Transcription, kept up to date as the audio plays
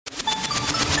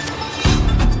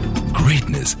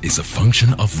happiness is a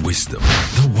function of wisdom.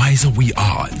 The wiser we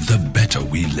are, the better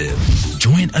we live.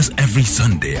 Join us every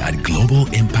Sunday at Global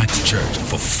Impact Church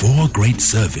for 4 great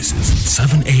services: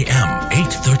 7 a.m.,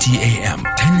 8:30 a.m.,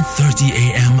 10:30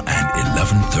 a.m., and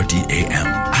 11:30 a.m.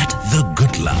 at The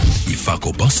Goodland,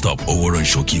 Ifako Bus Stop,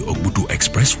 Oworonshoki Ogbudu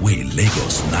Expressway,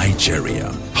 Lagos,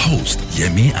 Nigeria. Host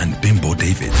Yemi and Bimbo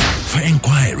David. For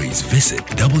inquiries, visit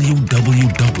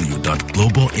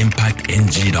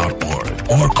www.globalimpactng.org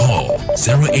or call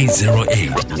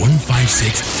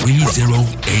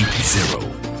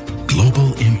 0808-156-3080.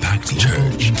 Global Impact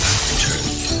Church.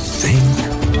 Think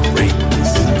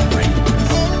greatness.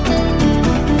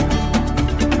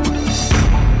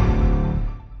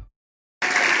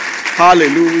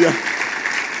 Hallelujah.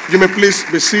 You may please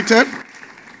be seated.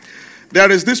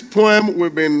 There is this poem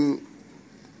we've been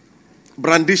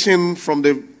brandishing from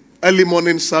the early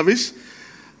morning service.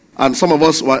 And some of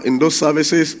us were in those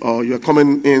services, or you're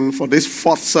coming in for this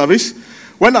 4th service.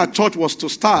 When our church was to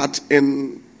start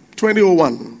in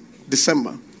 2001,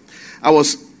 December, I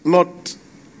was not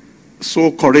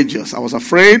so courageous. I was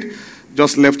afraid.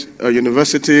 Just left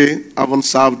university. I haven't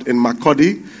served in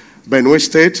Makurdi, Benue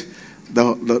State.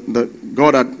 The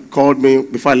God had called me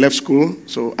before I left school,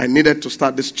 so I needed to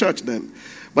start this church then.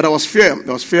 But there was fear.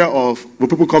 There was fear of, will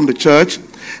people come to church?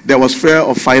 There was fear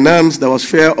of finance. There was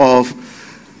fear of,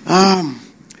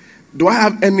 do I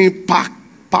have any part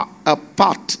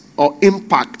or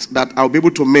impact that I'll be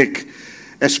able to make?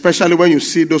 Especially when you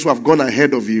see those who have gone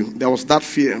ahead of you. There was that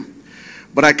fear.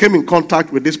 But I came in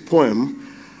contact with this poem,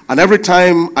 and every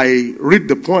time I read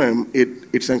the poem,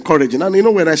 it's encouraging. And you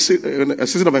know, when I see a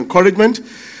season of encouragement,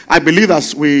 I believe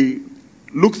as we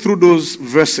look through those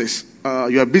verses,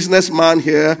 you're a businessman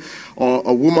here, or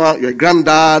a woman, you're a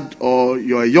granddad, or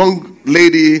you're a young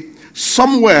lady,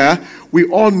 somewhere we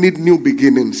all need new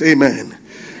beginnings. Amen.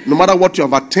 No matter what you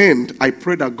have attained, I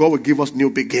pray that God will give us new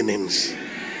beginnings.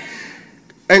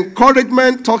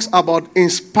 Encouragement talks about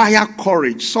inspire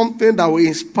courage, something that will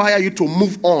inspire you to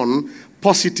move on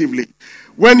positively.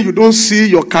 When you don't see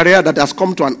your career that has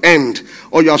come to an end,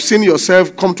 or you have seen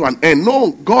yourself come to an end.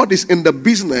 No, God is in the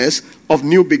business of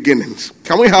new beginnings.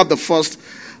 Can we have the first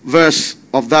verse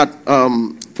of that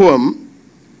poem?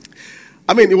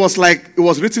 I mean, it was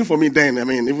written for me then. I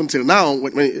mean, even till now,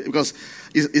 because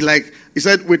it's like, he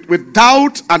said, with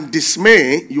doubt and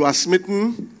dismay, you are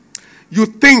smitten. You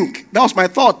think, that was my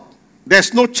thought,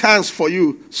 there's no chance for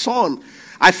you, son.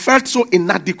 I felt so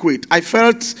inadequate. I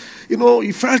felt,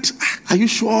 are you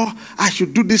sure I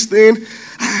should do this thing?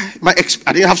 I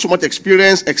didn't have so much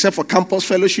experience except for campus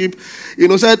fellowship.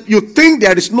 Said, you think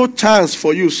there is no chance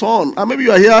for you, son. And maybe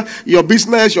you are here, your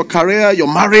business, your career, your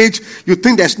marriage, you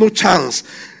think there's no chance.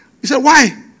 He said,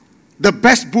 why? The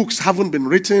best books haven't been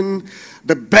written.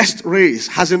 The best race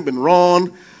hasn't been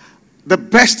run. The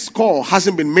best score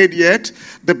hasn't been made yet.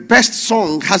 The best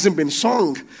song hasn't been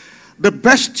sung. The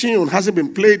best tune hasn't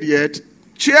been played yet.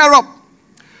 Cheer up,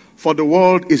 for the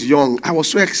world is young. I was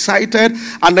so excited.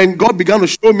 And then God began to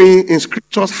show me in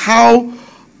scriptures how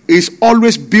He's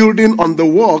always building on the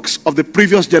works of the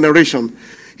previous generation.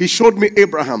 He showed me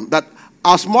Abraham, that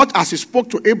as much as He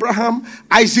spoke to Abraham,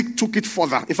 Isaac took it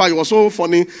further. In fact, it was so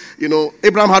funny.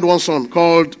 Abraham had one son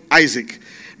called Isaac.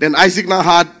 Then Isaac now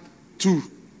had 2,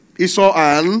 Esau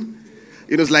and,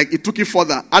 it was like he took it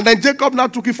further. And then Jacob now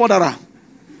took it further.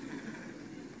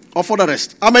 Or for the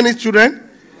rest. How many children?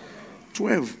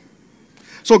 12.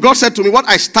 So God said to me, what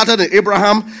I started in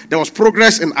Abraham, there was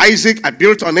progress in Isaac, I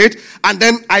built on it, and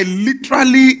then I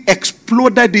literally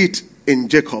exploded it in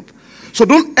Jacob. So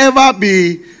don't ever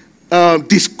be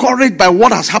discouraged by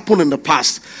what has happened in the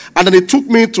past. And then it took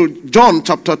me to John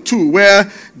chapter 2,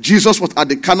 where Jesus was at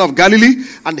the Cana of Galilee,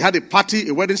 and they had a party,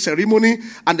 a wedding ceremony,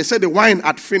 and they said the wine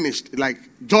had finished, like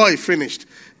joy finished.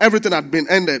 Everything had been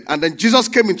ended. And then Jesus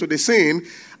came into the scene,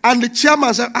 and the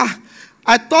chairman said,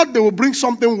 I thought they would bring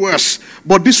something worse,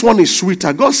 but this one is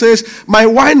sweeter. God says, my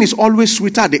wine is always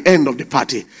sweeter at the end of the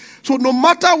party. So no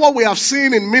matter what we have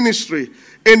seen in ministry,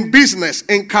 in business,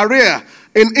 in career,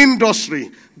 in industry,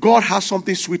 God has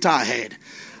something sweeter ahead.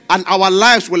 And our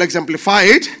lives will exemplify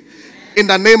it in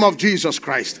the name of Jesus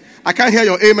Christ. I can't hear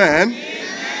your amen.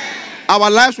 Amen.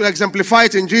 Our lives will exemplify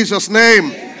it in Jesus'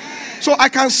 name. Amen. So I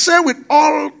can say with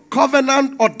all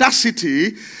covenant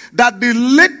audacity that the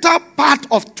later part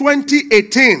of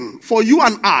 2018 for you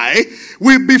and I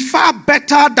will be far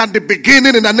better than the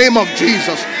beginning in the name of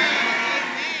Jesus.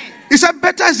 He said,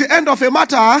 better is the end of a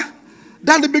matter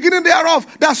than the beginning thereof.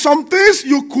 There are some things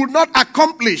you could not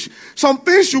accomplish, some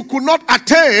things you could not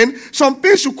attain, some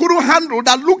things you couldn't handle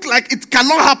that look like it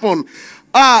cannot happen.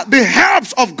 The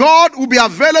helps of God will be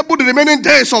available the remaining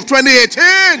days of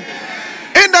 2018.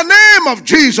 In the name of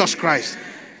Jesus Christ.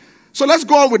 So let's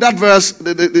go on with that verse,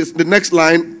 the next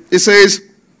line. It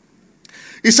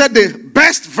said the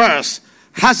best verse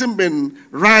hasn't been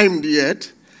rhymed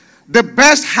yet. The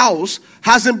best house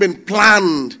hasn't been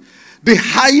planned. The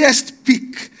highest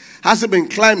peak hasn't been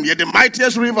climbed yet. The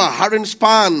mightiest river hasn't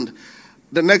spanned.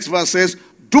 The next verse says,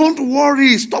 don't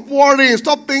worry. Stop worrying.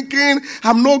 Stop thinking,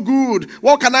 I'm no good.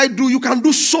 What can I do? You can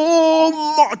do so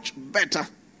much better.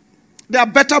 There are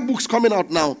better books coming out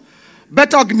now.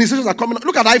 Better organizations are coming out.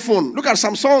 Look at iPhone. Look at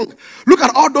Samsung. Look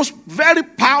at all those very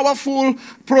powerful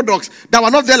products that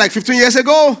were not there like 15 years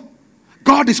ago.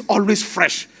 God is always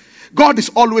fresh. God is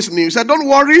always new. He said, don't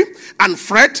worry and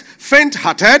fret,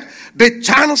 faint-hearted. The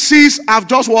chances have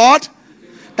just what?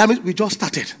 That means we just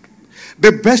started.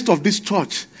 The best of this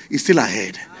church is still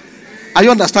ahead. Are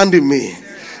you understanding me?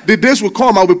 The days will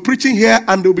come, I'll be preaching here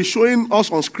and they'll be showing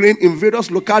us on screen in various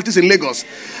localities in Lagos.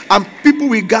 And people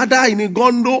will gather in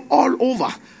Igondo all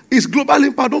over. It's Global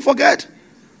Impact, don't forget.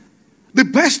 The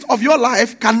best of your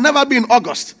life can never be in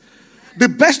August. The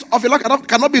best of your life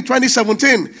cannot be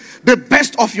 2017. The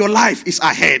best of your life is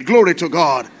ahead. Glory to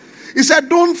God. He said,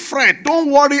 don't fret,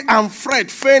 don't worry and fret,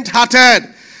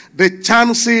 faint-hearted. The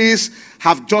chances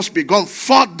have just begun.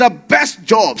 For the best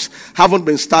jobs haven't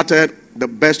been started. The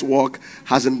best work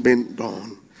hasn't been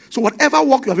done. So whatever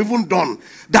work you have even done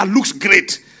that looks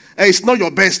great, it's not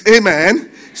your best.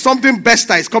 Amen. Something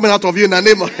better is coming out of you in the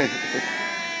name of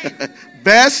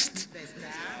best.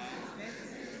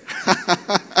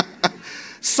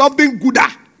 Something gooder.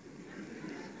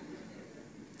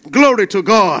 Glory to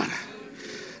God.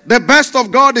 The best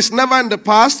of God is never in the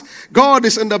past. God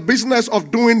is in the business of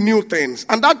doing new things.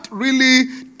 And that really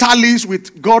tallies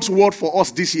with God's word for us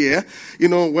this year. You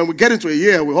know, when we get into a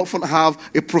year, we often have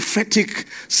a prophetic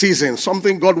season,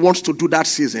 something God wants to do that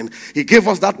season. He gave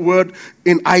us that word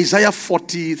in Isaiah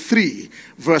 43,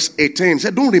 verse 18. He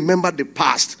said, don't remember the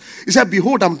past. He said,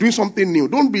 behold, I'm doing something new.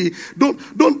 Don't be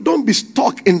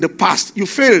stuck in the past. You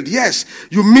failed, yes.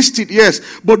 You missed it, yes.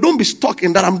 But don't be stuck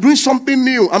in that. I'm doing something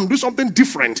new. I'm doing something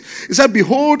different. He said,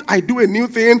 behold, I do a new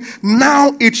thing.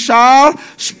 Now it shall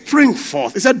spring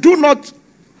forth. He said, do not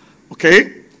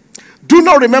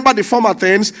remember the former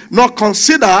things, nor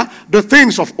consider the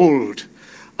things of old.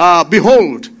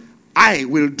 Behold, I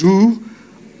will do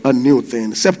a new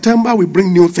thing. September will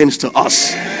bring new things to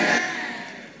us.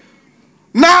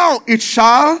 Now it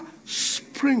shall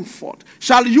spring forth.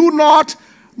 Shall you not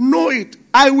know it?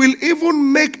 I will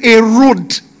even make a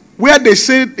road where they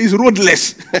say is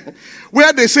roadless,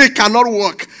 where they say cannot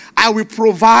work. I will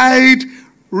provide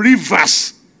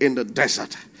rivers in the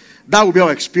desert. That will be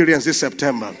our experience this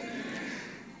September.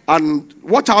 And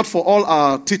watch out for all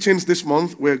our teachings this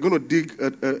month. We're going to dig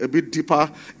a bit deeper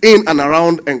in and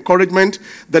around encouragement.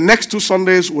 The next 2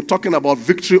 Sundays, we're talking about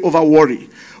victory over worry,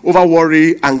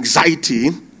 anxiety,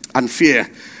 and fear.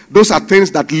 Those are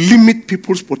things that limit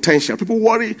people's potential. People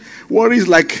worry. Worry is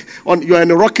like you're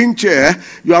in a rocking chair,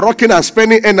 you are rocking and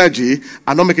spending energy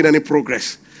and not making any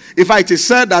progress. In fact, it is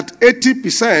said that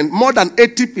more than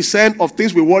 80% of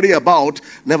things we worry about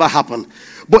never happen.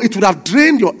 But it would have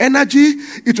drained your energy.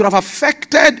 It would have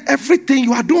affected everything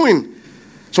you are doing.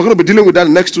 So we're going to be dealing with that the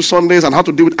next 2 Sundays and how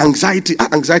to deal with anxiety.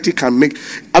 Anxiety can make...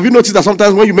 Have you noticed that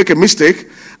sometimes when you make a mistake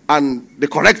and they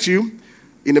correct you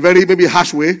in a very maybe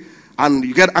harsh way and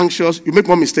you get anxious, you make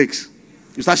more mistakes.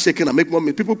 You start shaking and make more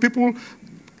mistakes.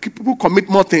 People commit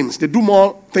more things. They do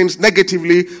more things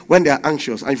negatively when they are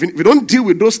anxious. And if you don't deal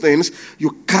with those things,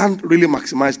 you can't really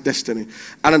maximize destiny.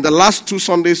 And in the last 2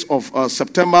 Sundays of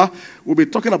September, we'll be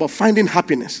talking about finding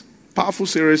happiness. Powerful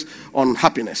series on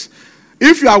happiness.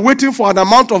 If you are waiting for an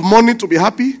amount of money to be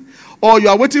happy, or you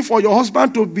are waiting for your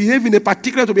husband to behave in a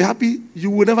particular to be happy,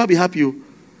 you will never be happy.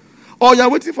 Or you are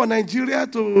waiting for Nigeria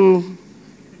to...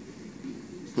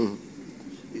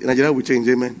 Nigeria will change,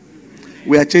 amen.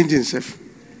 We are changing, Seth.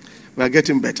 We are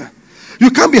getting better.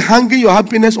 You can't be hanging your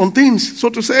happiness on things. So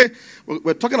to say,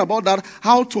 we're talking about that,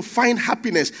 how to find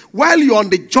happiness. While you're on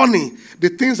the journey, the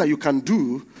things that you can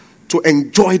do to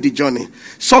enjoy the journey.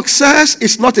 Success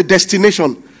is not a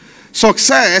destination.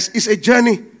 Success is a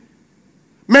journey.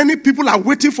 Many people are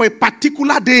waiting for a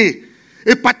particular day,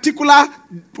 a particular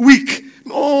week.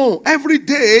 No, every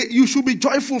day you should be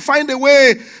joyful. Find a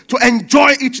way to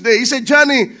enjoy each day. It's a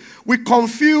journey. We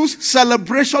confuse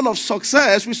celebration of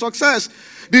success with success.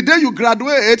 The day you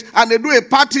graduate and they do a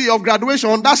party of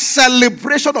graduation, that's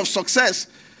celebration of success.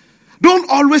 Don't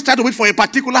always try to wait for a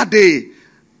particular day.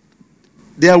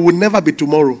 There will never be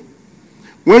tomorrow.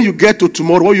 When you get to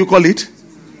tomorrow, what do you call it?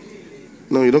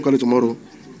 No, you don't call it tomorrow.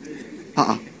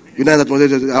 You know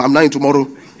that I'm not in tomorrow.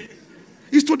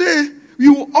 It's today.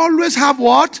 You will always have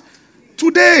what?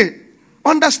 today.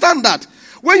 Understand that.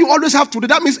 When you always have today,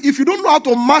 that means if you don't know how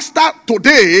to master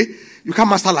today, you can't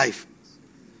master life.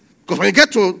 Because when you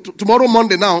get to tomorrow,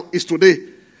 Monday now, it's today.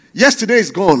 Yesterday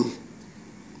is gone.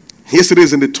 Yesterday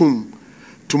is in the tomb.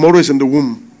 Tomorrow is in the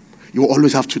womb. You will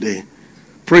always have today.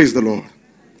 Praise the Lord.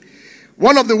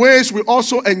 One of the ways we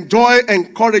also enjoy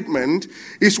encouragement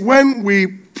is when we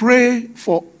pray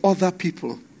for other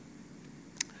people.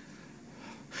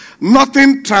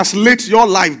 Nothing translates your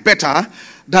life better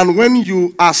than when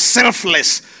you are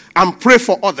selfless and pray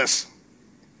for others.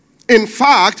 In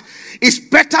fact, it's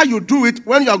better you do it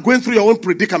when you are going through your own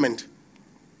predicament.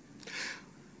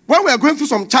 When we are going through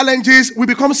some challenges, we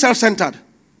become self-centered.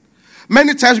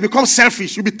 Many times we become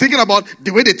selfish. You'll be thinking about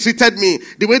the way they treated me,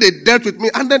 the way they dealt with me,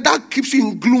 and then that keeps you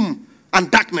in gloom and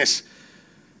darkness.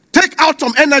 Take out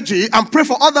some energy and pray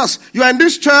for others. You are in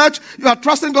this church, you are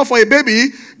trusting God for a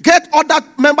baby. Get other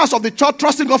members of the church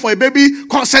trusting God for a baby.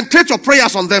 Concentrate your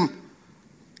prayers on them.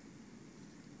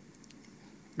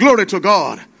 Glory to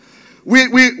God. We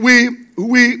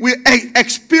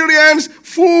experience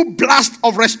full blast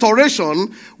of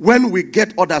restoration when we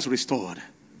get others restored.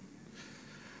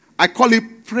 I call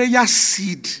it prayer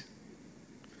seed.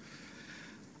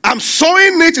 I'm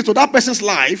sowing it into that person's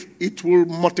life. It will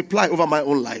multiply over my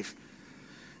own life.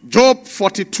 Job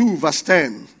 42 verse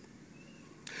 10.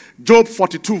 Job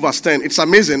 42 verse 10. It's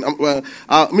amazing.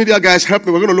 Media guys, help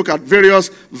me. We're going to look at various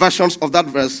versions of that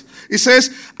verse. It says,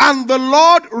 and the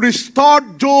Lord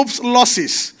restored Job's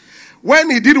losses. When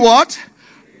he did what?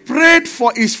 Prayed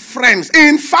for his friends.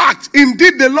 In fact,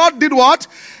 indeed the Lord did what?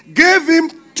 Gave him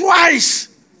twice.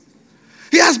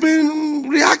 He has been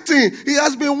reacting. He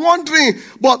has been wondering.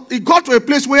 But he got to a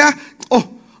place where,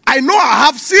 I know I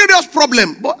have serious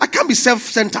problem, but I can't be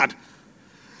self-centered.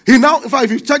 He now, in fact,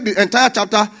 if you check the entire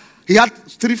chapter, he had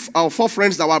 3 or 4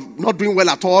 friends that were not doing well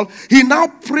at all. He now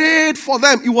prayed for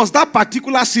them. It was that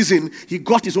particular season he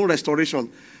got his own restoration.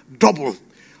 Double.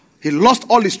 He lost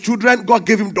all his children. God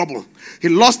gave him double. He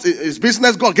lost his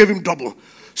business. God gave him double.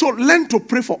 So learn to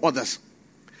pray for others.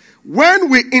 When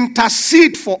we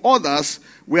intercede for others,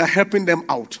 we are helping them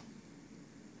out.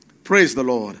 Praise the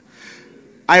Lord.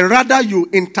 I rather you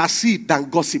intercede than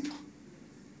gossip.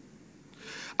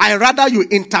 I rather you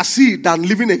intercede than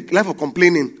living a life of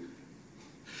complaining.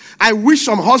 I wish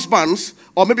some husbands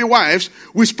or maybe wives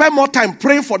will spend more time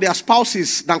praying for their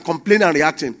spouses than complaining and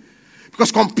reacting.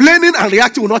 Because complaining and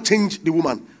reacting will not change the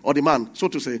woman or the man, so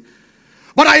to say.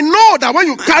 But I know that when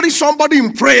you carry somebody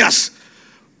in prayers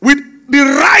with the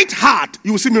right heart,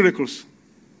 you will see miracles.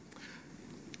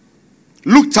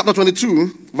 Luke chapter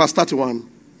 22, verse 31.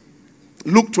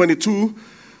 Luke 22,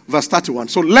 verse 31.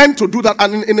 So learn to do that.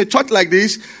 And in a church like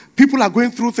this, people are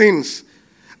going through things.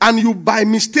 And you by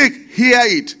mistake hear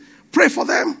it. Pray for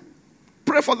them.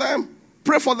 Pray for them.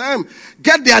 Pray for them.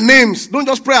 Get their names. Don't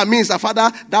just pray and mean,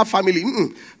 Father, that family.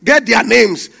 Get their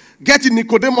names. Get it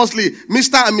Nicodemously,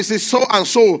 Mr. and Mrs.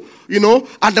 So-and-so,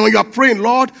 And then when you are praying,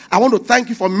 Lord, I want to thank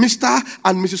you for Mr.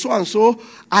 and Mrs. So-and-so.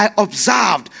 I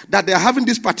observed that they are having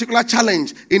this particular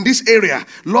challenge in this area.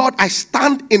 Lord, I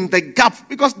stand in the gap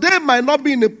because they might not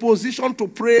be in a position to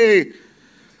pray.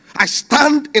 I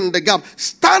stand in the gap.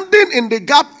 Standing in the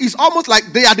gap is almost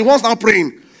like they are the ones now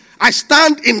praying. I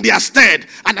stand in their stead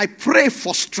and I pray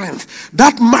for strength.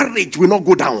 That marriage will not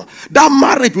go down. That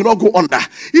marriage will not go under.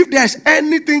 If there's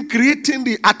anything creating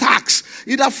the attacks,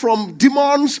 either from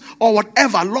demons or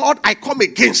whatever, Lord, I come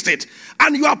against it.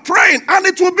 And you are praying, and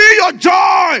it will be your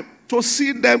joy to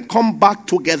see them come back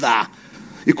together.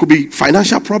 It could be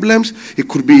financial problems. It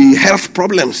could be health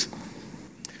problems.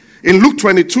 In Luke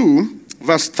 22,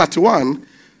 verse 31,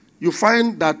 you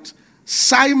find that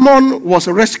Simon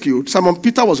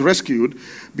Peter was rescued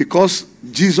because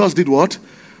Jesus did what?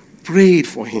 Prayed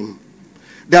for him.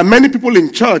 There are many people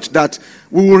in church that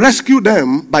we will rescue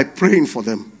them by praying for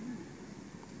them.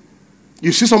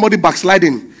 You see somebody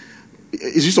backsliding.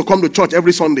 He used to come to church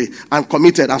every Sunday and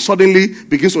committed and suddenly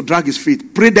begins to drag his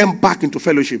feet. Pray them back into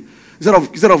fellowship.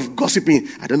 Instead of gossiping,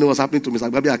 I don't know what's happening to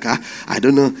Mr. Babiaka. I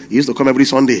don't know. He used to come every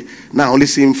Sunday. Now I only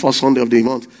see him first Sunday of the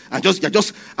month.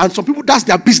 And some people, that's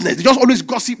their business. They just always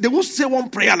gossip. They won't say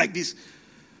one prayer like this.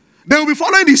 They will be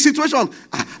following the situation.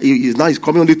 He's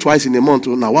coming only twice in a month.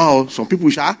 Now, wow, some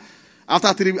people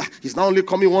after 3 weeks, he's now only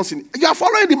coming once in. You are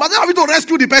following him. I don't have you to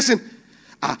rescue the person.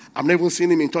 I'm never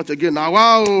seeing him in church again. Now,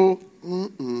 wow.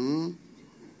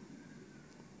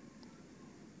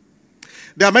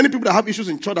 There are many people that have issues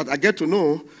in church that I get to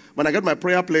know when I get my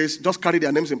prayer place, just carry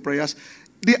their names in prayers.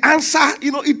 The answer,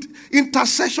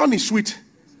 intercession is sweet.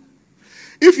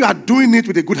 If you are doing it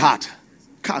with a good heart,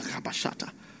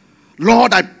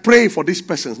 Lord, I pray for these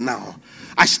persons now.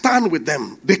 I stand with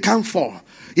them. They can't fall.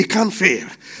 He can't fail.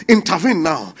 Intervene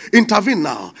now. Intervene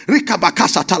now.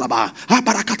 Rikabakasa talaba.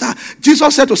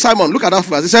 Jesus said to Simon, look at that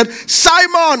verse. He said,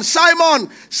 Simon, Simon,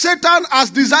 Satan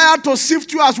has desired to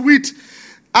sift you as wheat.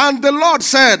 And the Lord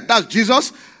said, that's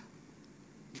Jesus.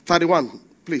 31,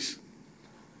 please.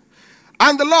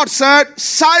 And the Lord said,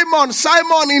 Simon,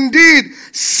 Simon, indeed,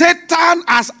 Satan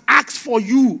has asked for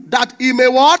you that he may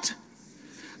what?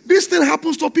 This thing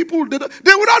happens to people. They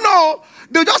will not know.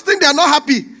 They just think they are not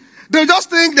happy. They just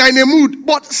think they are in a mood.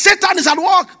 But Satan is at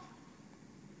work.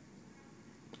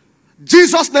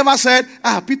 Jesus never said,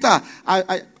 Peter,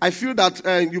 I feel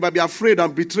that you might be afraid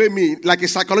and betray me, like a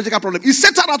psychological problem. It's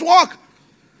Satan at work.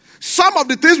 Some of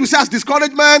the things we say as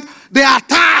discouragement, they are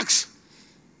attacks.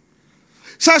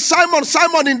 Says Simon,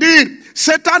 Simon, indeed,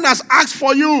 Satan has asked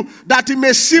for you that he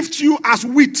may sift you as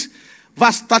wheat.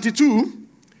 Verse 32.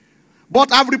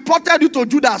 But I've reported you to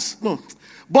Judas. No.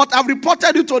 But I've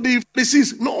reported you to the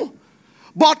Pharisees. No.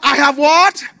 But I have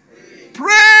what?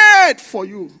 Prayed for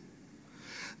you.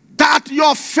 That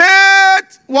your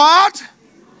faith, what?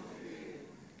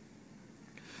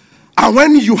 And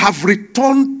when you have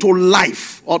returned to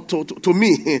life, or to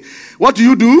me, what do?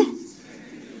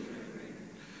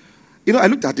 You know, I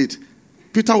looked at it.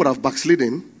 Peter would have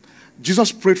backslidden.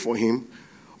 Jesus prayed for him.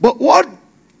 But what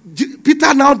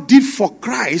Peter now did for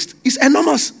Christ is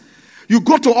enormous. You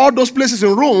go to all those places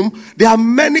in Rome, there are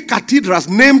many cathedrals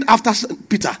named after St.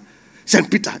 Peter. St.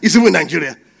 Peter. It's even in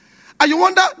Nigeria. And you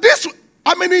wonder,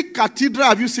 how many cathedrals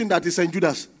have you seen that is St.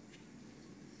 Judas?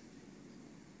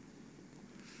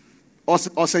 Or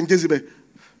St. Jezebel?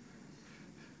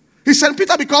 He's St.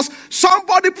 Peter because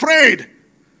somebody prayed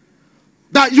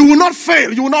that you will not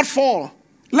fail, you will not fall.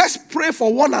 Let's pray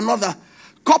for one another.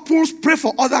 Couples, pray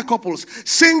for other couples.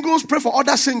 Singles, pray for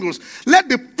other singles. Let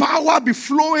the power be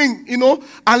flowing,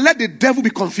 and let the devil be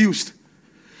confused.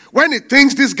 When he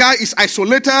thinks this guy is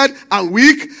isolated and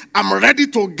weak, I'm ready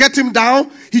to get him down,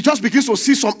 he just begins to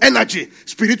see some energy,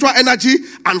 spiritual energy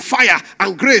and fire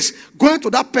and grace going to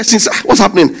that person. Say, what's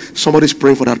happening? Somebody's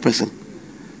praying for that person.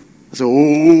 I say,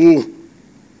 oh.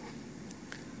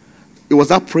 It was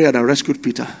that prayer that rescued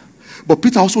Peter. But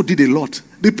Peter also did a lot.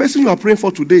 The person you are praying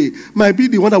for today might be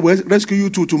the one that will rescue you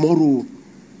too tomorrow.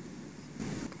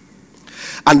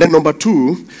 And then number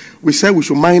 2, we said we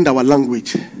should mind our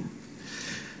language.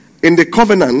 In the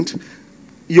covenant,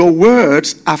 your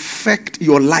words affect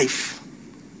your life.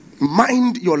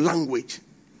 Mind your language.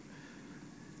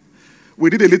 We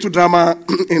did a little drama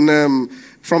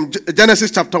from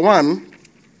Genesis chapter 1.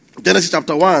 Genesis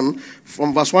chapter 1,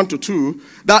 from verse 1 to 2,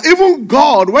 that even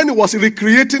God, when he was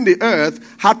recreating the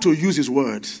earth, had to use his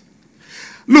words.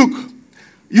 Look,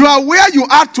 you are where you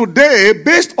are today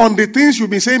based on the things you've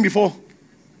been saying before.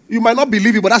 You might not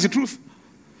believe it, but that's the truth.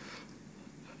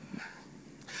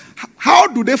 How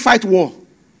do they fight war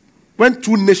when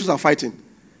two nations are fighting?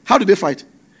 How do they fight?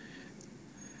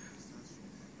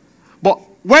 But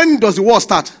when does the war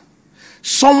start?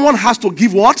 Someone has to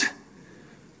give what?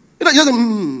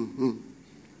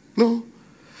 No.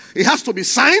 It has to be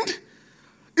signed.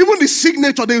 Even the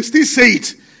signature, they will still say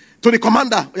it to the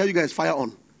commander. Yeah, you guys, fire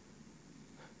on.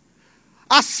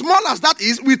 As small as that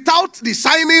is, without the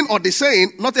signing or the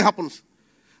saying, nothing happens.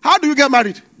 How do you get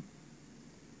married?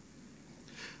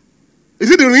 Is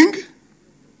it the ring?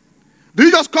 Do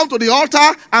you just come to the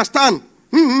altar and stand?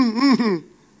 And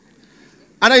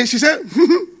then she said,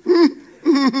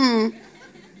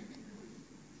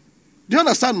 do you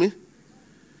understand me?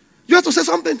 You have to say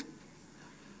something.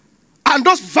 And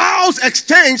those vows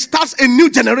exchange starts a new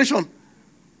generation.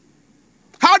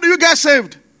 How do you get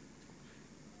saved?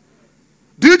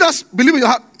 Do you just believe in your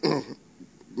heart?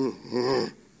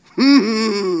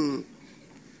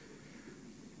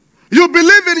 You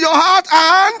believe in your heart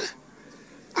and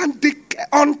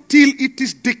until it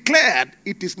is declared,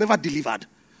 it is never delivered.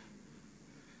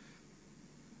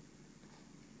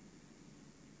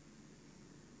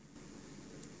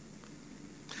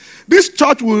 This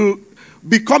church will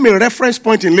become a reference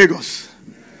point in Lagos,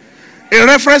 a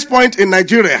reference point in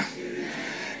Nigeria,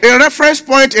 a reference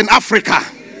point in Africa,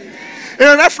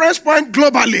 a reference point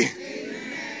globally.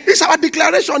 It's our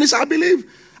declaration, it's our belief.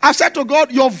 I've said to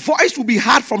God, your voice will be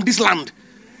heard from this land.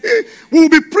 We will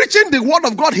be preaching the word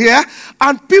of God here,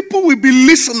 and people will be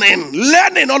listening,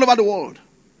 learning all over the world.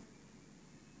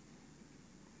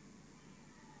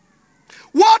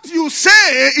 What you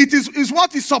say, it is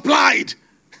what is supplied.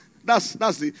 That's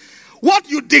the what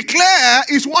you declare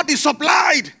is what is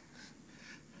supplied.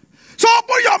 So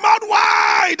open your mouth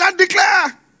wide and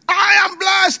declare, I am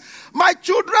blessed. My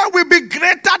children will be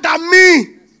greater than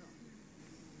me.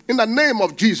 In the name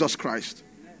of Jesus Christ.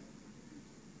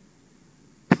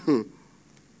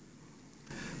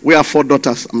 We have 4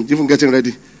 daughters. I'm even getting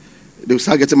ready. They will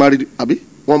start getting married, Abi,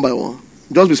 one by one.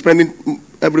 Just be spending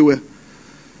everywhere.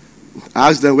 I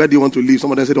asked them, where do you want to live?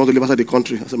 Some of them said they want to live outside the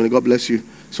country. I said, may God bless you.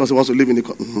 Someone wants to live in the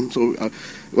country. So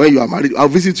when you are married, I'll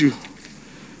visit you.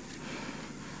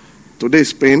 Today is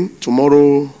Spain.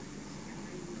 Tomorrow,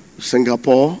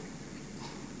 Singapore.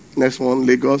 Next one,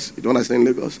 Lagos. You don't understand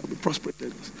Lagos? I'll be prosperous.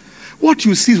 What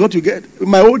you see is what you get. In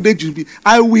my old age,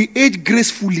 I will age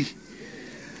gracefully.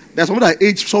 There's someone that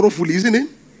age sorrowfully, isn't it?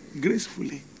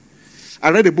 Gracefully.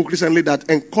 I read a book recently that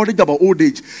encouraged about old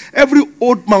age. Every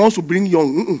old man wants to bring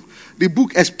young. The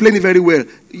book explained it very well.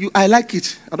 I like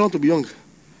it. I don't want to be young.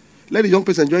 Let the young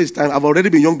person enjoy his time. I've already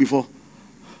been young before.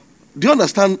 Do you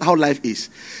understand how life is?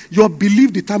 Your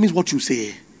belief determines what you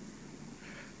say.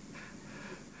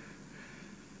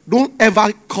 Don't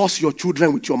ever curse your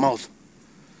children with your mouth.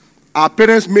 Our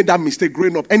parents made that mistake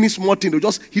growing up. Any small thing, they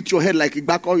just hit your head like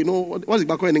Igbako. You know, what's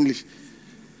Igbako in English?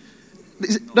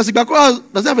 Does it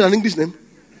have an English name?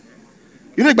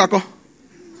 You know Igbako?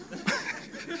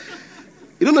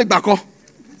 You don't know Igbako?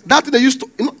 That thing they used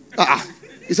to, you know,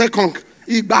 he said conk.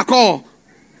 Igbako.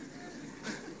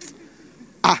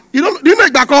 Do you know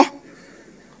Igbako?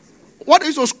 What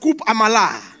is a scoop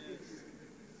amala?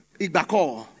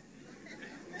 Igbako.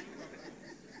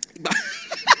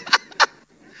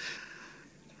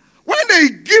 When they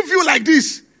give you like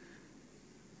this,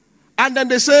 and then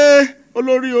they say,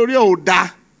 Olori Ori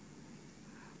Oda.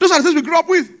 Those are the things we grew up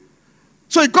with.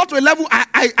 So it got to a level,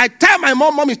 I tell my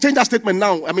mom is changed that statement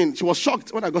now. I mean, she was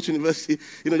shocked when I got to university.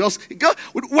 You know,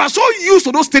 we are so used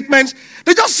to those statements.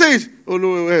 They just say,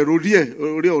 Olori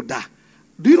Ori Oda.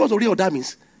 Do you know what Ori Oda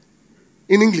means?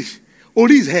 In English.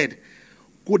 Ori is head.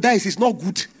 Oda is not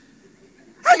good.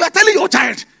 And you are telling your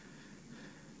child.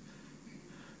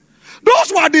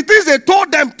 Those were the things they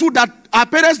told them too, that our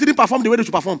parents didn't perform the way they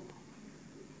should perform.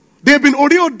 They've been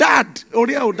Oreo dad.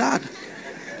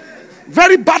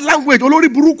 Very bad language. Olori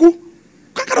buruku.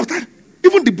 What kind of time?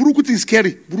 Even the buruku thing is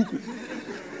scary. Buruku.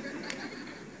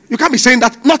 You can't be saying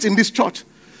that. Not in this church.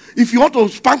 If you want to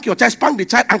spank your child, spank the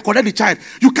child and correct the child.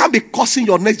 You can't be cursing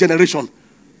your next generation.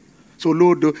 So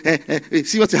Lord,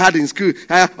 see what you had in school.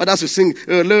 Others will sing.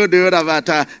 Lord,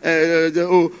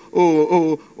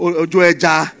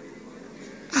 Joeja.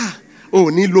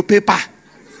 Need low paper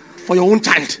for your own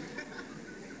child.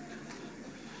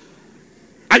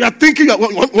 And you're thinking you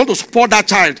want to support that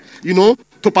child, you know,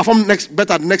 to perform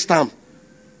better next time.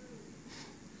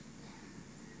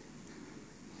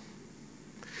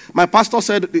 My pastor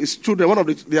said his children, one of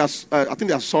I think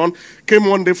their son, came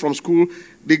one day from school.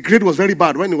 The grade was very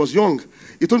bad when he was young.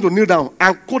 He told him to kneel down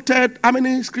and quoted how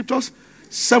many scriptures?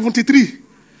 73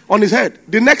 on his head.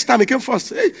 The next time he came first.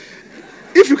 Hey,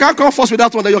 if you can't come first with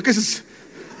that one, then your case is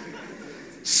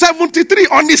 73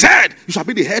 on his head. You shall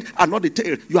be the head and not the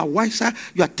tail. You are wiser.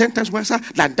 You are 10 times wiser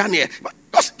than Daniel.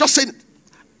 Just saying it.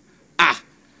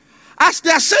 As they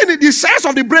are saying it, the sense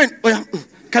of the brain. Oh yeah,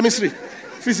 chemistry,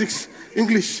 physics,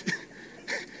 English.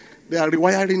 They are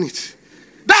rewiring it.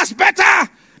 That's better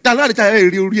than the time.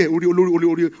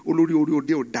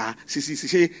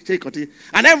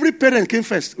 And every parent came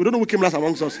first. We don't know who came last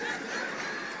amongst us.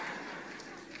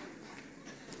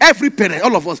 Every parent,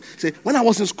 all of us, say, when I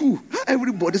was in school,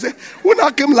 everybody say, who now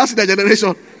came last in their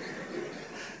generation?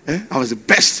 I was the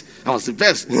best.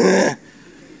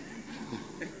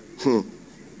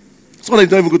 Someone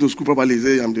don't even go to school properly,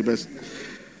 say, I'm the best.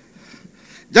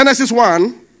 Genesis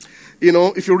 1, you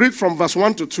know, if you read from verse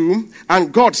 1 to 2,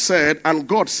 and God said.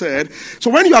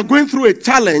 So when you are going through a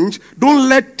challenge, don't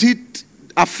let it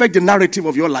affect the narrative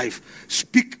of your life.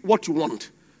 Speak what you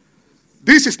want.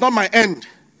 This is not my end.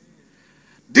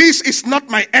 This is not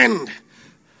my end.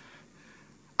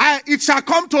 It shall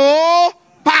come to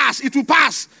pass. It will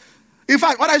pass. In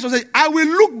fact, what I should say, I will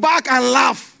look back and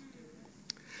laugh.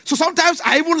 So sometimes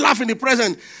I even laugh in the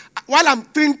present while I'm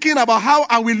thinking about how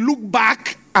I will look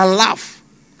back and laugh.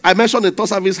 I mentioned in the third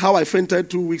service how I fainted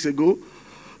 2 weeks ago.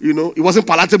 You know, it wasn't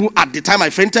palatable at the time I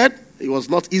fainted. It was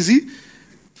not easy.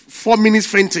 4 minutes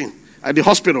fainting at the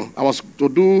hospital. I was to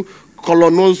do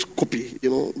colonoscopy. You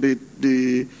know,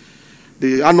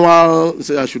 the annual,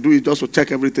 say I should do it just to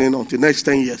check everything until the next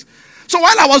 10 years. So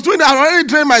while I was doing that, I already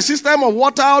drained my system of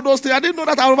water, all those things. I didn't know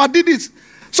that I overdid it.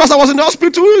 So as I was in the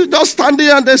hospital, just standing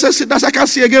and they said, sit down, I can't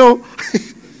see again.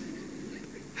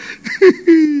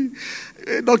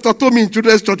 A doctor told me in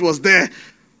Children's Church was there.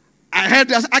 I heard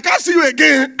that, I can't see you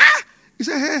again. He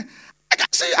said, hey, I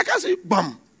can't see you.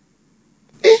 Bam.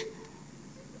 I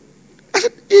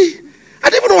said, I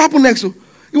didn't even know what happened next. So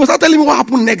He was not telling me what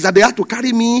happened next, that they had to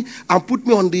carry me and put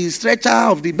me on the stretcher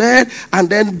of the bed and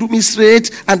then do me straight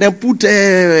and then put,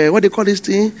 what they call this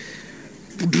thing?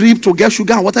 Drip to get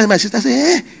sugar and water in my sister. I said,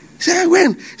 hey. He said,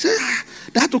 when? He said,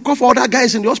 they had to call for other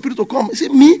guys in the hospital to come. He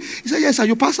said, me? He said, yes, sir,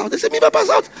 you pass out. They said, me, I pass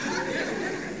out.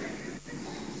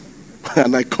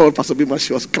 And I called Pastor Bima.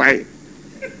 She was crying.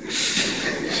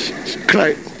 She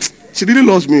cried. She really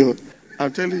loves me.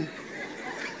 I'm telling you.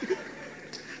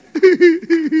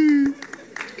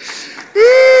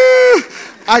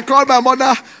 I called my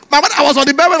mother. I was on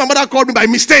the bed when my mother called me by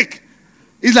mistake.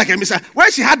 It's like a mistake.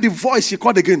 When she had the voice, she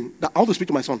called again. I want to speak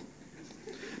to my son.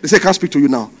 They said, I can't speak to you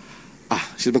now.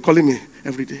 She's been calling me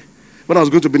every day. When I was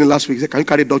going to Benin last week, she said, can you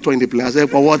carry doctor in the place? I said,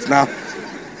 for what now?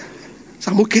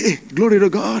 So I'm okay. Glory to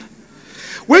God.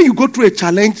 When you go through a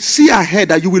challenge, see ahead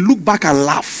that you will look back and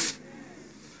laugh.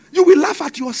 You will laugh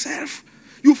at yourself.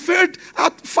 You failed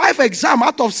at 5 exams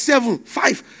out of 7.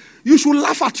 5. You should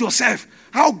laugh at yourself.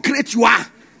 How great you are.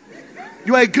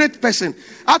 You are a great person.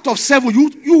 Out of 7,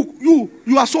 you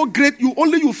are so great.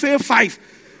 You fail 5.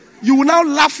 You will now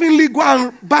laughingly go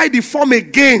and buy the form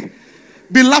again.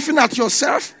 Be laughing at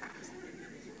yourself.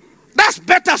 That's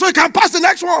better, so you can pass the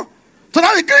next one. So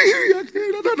now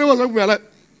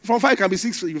from 5 can be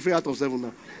 6. You fail out of 7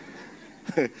 now.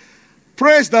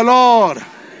 Praise the Lord.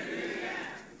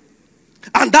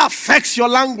 And that affects your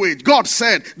language. God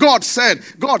said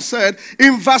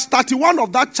in verse 31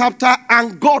 of that chapter,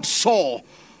 and God saw.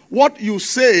 What you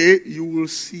say, you will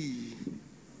see.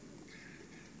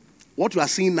 What you are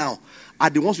seeing now are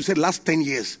the ones you said the last 10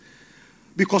 years.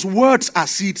 Because words are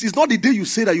seeds. It's not the day you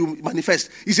say that you manifest.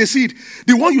 It's a seed.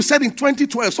 The one you said in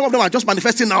 2012, some of them are just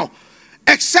manifesting now.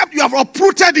 Except you have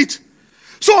uprooted it.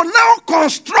 So now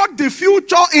construct the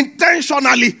future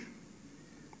intentionally.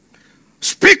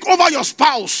 Speak over your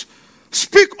spouse.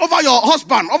 Speak over your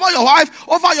husband, over your wife,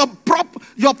 over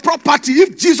your property.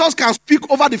 If Jesus can speak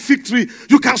over the fig tree,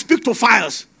 you can speak to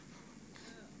fires.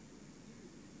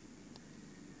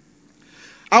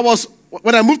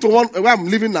 When I moved to where I'm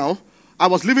living now,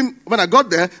 when I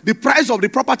got there, the price of the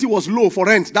property was low for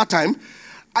rent that time.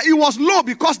 It was low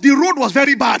because the road was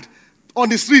very bad on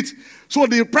the street. So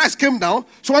the price came down.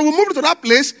 So when we moved to that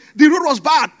place, the road was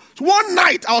bad. So one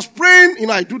night I was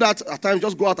praying, I do that at times,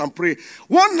 just go out and pray.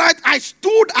 One night I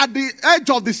stood at the edge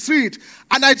of the street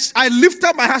and I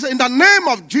lifted my hands. In the name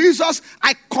of Jesus,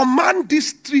 I command this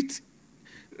street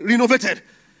renovated,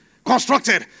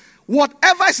 constructed.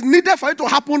 Whatever is needed for it to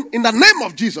happen in the name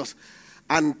of Jesus.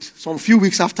 And some few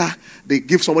weeks after, they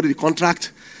give somebody the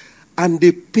contract and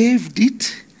they paved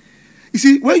it. You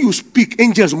see, when you speak,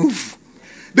 angels move.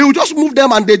 They will just move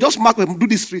them and they just mark them, do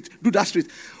this street, do that street.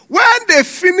 When they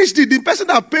finished it, the person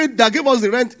that gave us the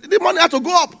rent, the money had to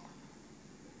go up.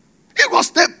 They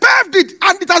paved it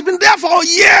and it has been there for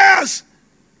years.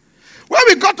 When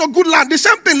we got to good land, the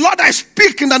same thing. Lord, I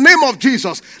speak in the name of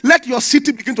Jesus. Let your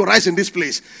city begin to rise in this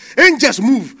place. Angels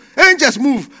move. Angels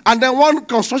move. And then one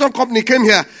construction company came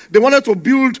here. They wanted to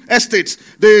build estates.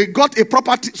 They got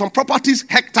some properties,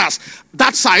 hectares.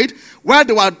 That side, where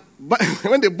they were,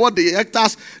 when they bought the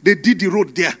hectares, they did the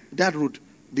road there. That road.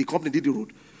 The company did the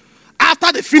road.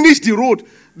 After they finished the road,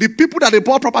 the people that they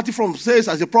bought property from says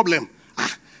as a problem.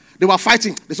 They were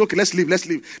fighting. They said, okay, let's leave.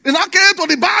 They now came to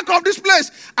the back of this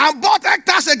place and bought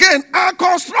hectares again and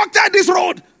constructed this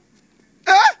road.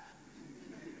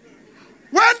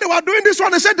 When they were doing this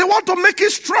one, they said they want to make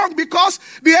it strong because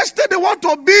the estate they want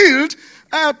to build,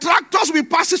 tractors will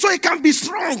pass it so it can be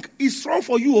strong. It's strong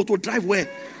for you to drive where?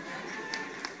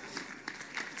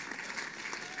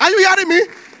 Are you hearing me?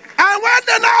 And when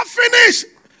they now finish,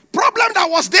 problem that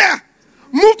was there,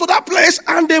 moved to that place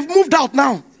and they've moved out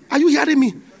now. Are you hearing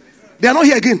me? They are not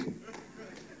here again.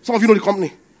 Some of you know the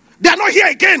company. They are not here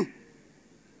again.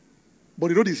 But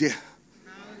the road is here.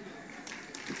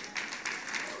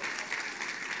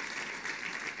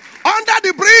 Under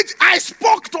the bridge, I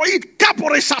spoke to it.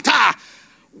 Kaporesata.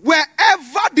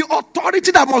 Wherever the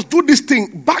authority that must do this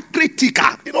thing,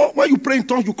 Bakritika. You know, when you pray in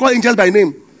tongues, you call angels by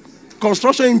name.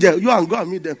 Construction angel. You and go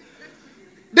and meet them.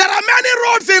 There are many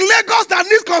roads in Lagos that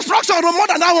need construction no more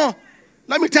than that one.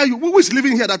 Let me tell you, who is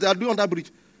living here that they are doing on that bridge?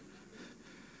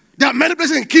 There are many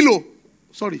places in Kilo.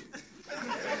 Sorry.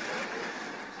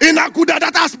 In Akuda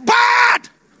that is bad.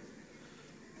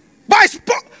 But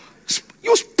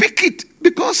you speak it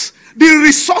because the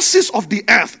resources of the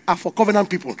earth are for covenant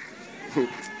people.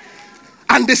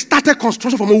 And they started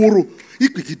construction from Oworo.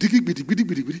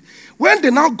 When they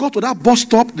now go to that bus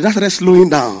stop, they started slowing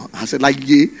down. I said,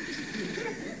 yeah,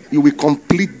 you will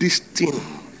complete this thing.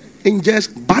 Angels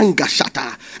bang a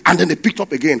shatter. And then they picked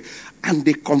up again. And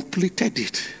they completed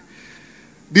it.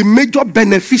 the major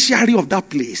beneficiary of that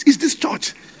place is this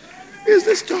church. Is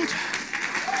this church.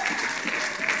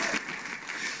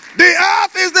 The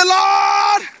earth is the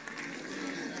Lord.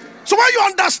 So when you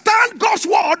understand God's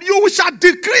word, you shall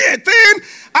decree a thing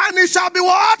and it shall be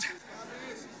what?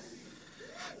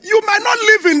 You might not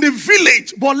live in the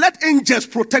village, but let angels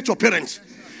protect your parents.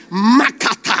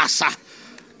 Makatasa.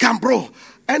 Cambro.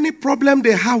 Any problem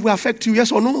they have will affect you,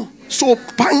 yes or no? So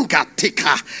panga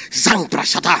tika zang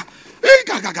prashata.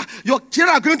 Your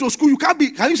children are going to school. Can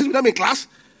you sit with them in class?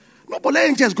 No, but let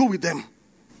angels go with them.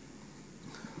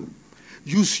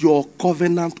 Use your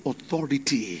covenant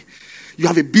authority. You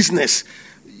have a business.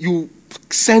 You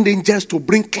send angels to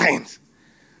bring clients.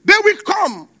 They will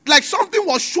come like something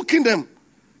was shaking them.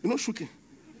 You know, shaking.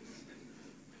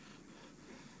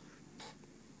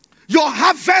 Your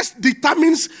harvest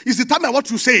is determined by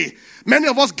what you say. Many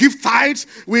of us give tithes,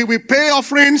 we pay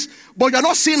offerings, but you're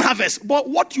not seeing harvest. But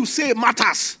what you say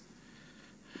matters.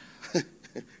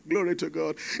 Glory to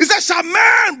God. He says, shall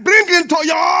men bring into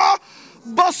your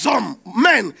bosom?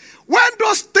 Men. When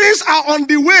those things are on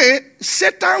the way,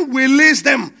 Satan will lace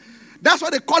them. That's why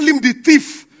they call him the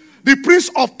thief, the prince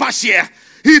of Persia.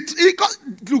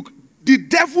 Look, the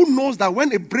devil knows that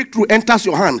when a breakthrough enters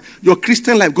your hand, your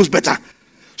Christian life goes better.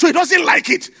 So he doesn't like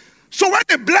it. So when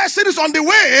the blessing is on the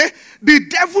way, the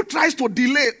devil tries to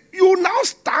delay. You now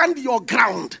stand your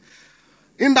ground.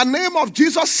 In the name of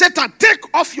Jesus, Satan, take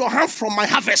off your hand from my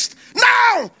harvest.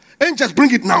 Now! Angels,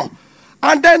 bring it now.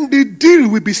 And then the deal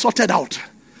will be sorted out.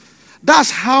 That's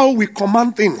how we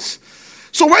command things.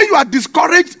 So when you are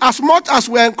discouraged, as much as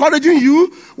we are encouraging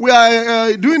you, we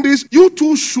are doing this, you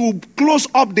too should close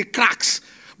up the cracks.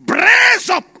 Brace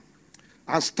up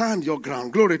and stand your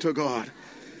ground. Glory to God.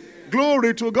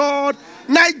 Glory to God.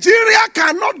 Nigeria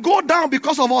cannot go down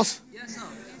because of us. Yes, sir.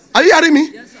 Are you hearing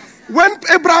me? Yes, sir. When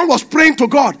Abraham was praying to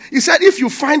God, he said, if you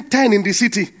find 10 in the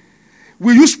city,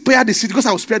 will you spare the city? Because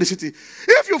I will spare the city.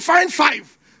 If you find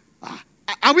 5,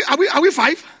 are we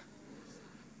 5?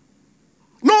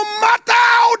 No matter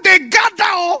how they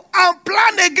gather and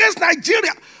plan against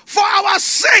Nigeria, for our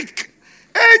sake,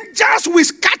 angels will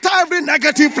scatter every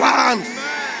negative plan.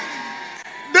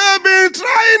 They've been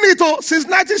trying it since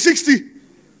 1960.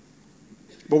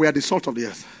 But we are the salt of the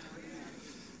earth.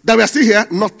 That we are still here,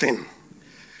 nothing.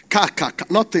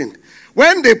 Nothing.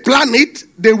 When they plan it,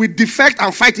 they will defect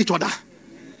and fight each other.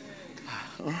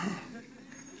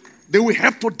 They will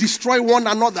help to destroy one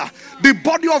another. The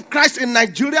body of Christ in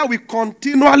Nigeria will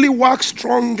continually work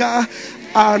stronger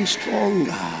and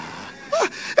stronger.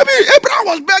 Abraham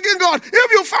was begging God,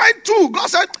 if you find 2, God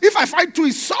said, if I find 2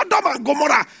 in Sodom and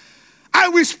Gomorrah, I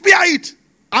will spare it.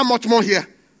 How much more here?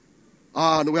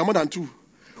 No, we are more than 2.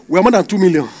 We are more than 2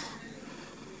 million.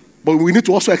 But we need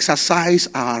to also exercise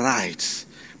our rights.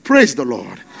 Praise the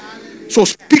Lord. So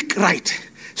speak right.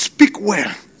 Speak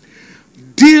well.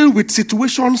 Deal with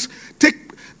situations. Take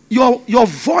your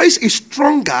voice is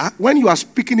stronger when you are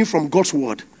speaking it from God's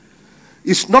word.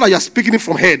 It's not that you are speaking it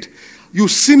from head.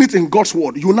 You've seen it in God's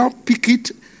word. You now pick it,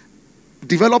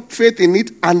 develop faith in it,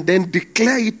 and then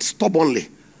declare it stubbornly.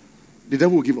 The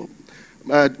devil will give up.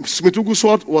 Smith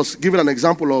Wigglesworth was given an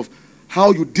example of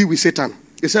how you deal with Satan.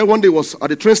 He said one day he was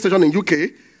at a train station in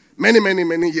UK,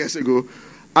 many years ago,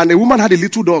 and a woman had a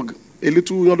little dog,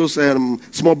 those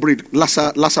small breed,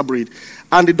 Lhasa breed,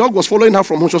 and the dog was following her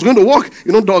from home. She was going to walk,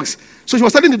 dogs. So she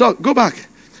was telling the dog, go back.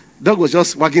 The dog was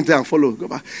just wagging there and follow, go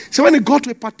back. So when he got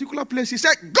to a particular place, he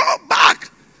said, go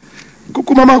back.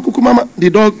 Cuckoo mama. The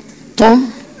dog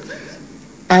turned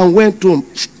and went home.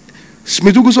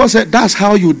 Smith Wigglesworth said, that's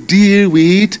how you deal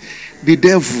with the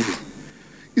devil.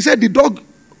 He said the dog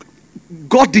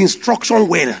got the instruction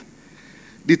well.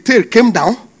 The tail came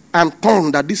down and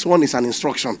turned that this one is an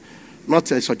instruction,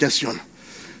 not a suggestion.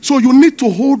 So you need to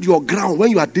hold your ground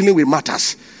when you are dealing with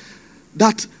matters.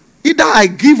 That either I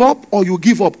give up or you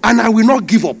give up, and I will not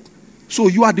give up. So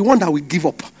you are the one that will give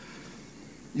up.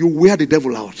 You wear the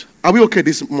devil out. Are we okay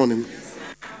this morning?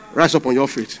 Rise up on your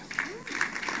feet.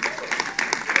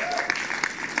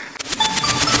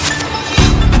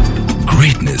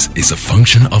 Greatness is a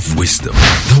function of wisdom.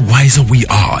 The wiser we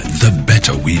are, the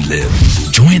better we live.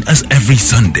 Join us every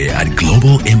Sunday at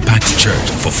Global Impact Church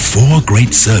for 4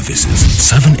 great services: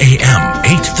 7 a.m.,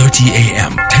 8:30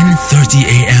 a.m., 10:30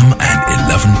 a.m., and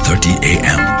 11:30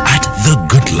 a.m. at The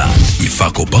Good Land,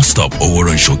 Ifako Bus Stop,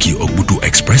 Oworonshoki Ogbudu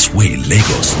Expressway,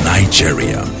 Lagos,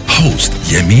 Nigeria. Host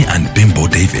Yemi and Bimbo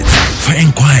David. For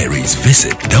inquiries,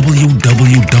 visit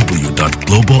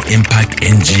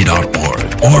www.globalimpactng.org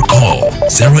or call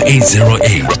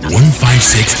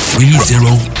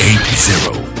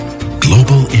 0808-156-3080.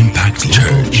 Global Impact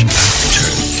Church.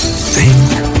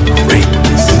 Think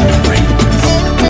Greatness.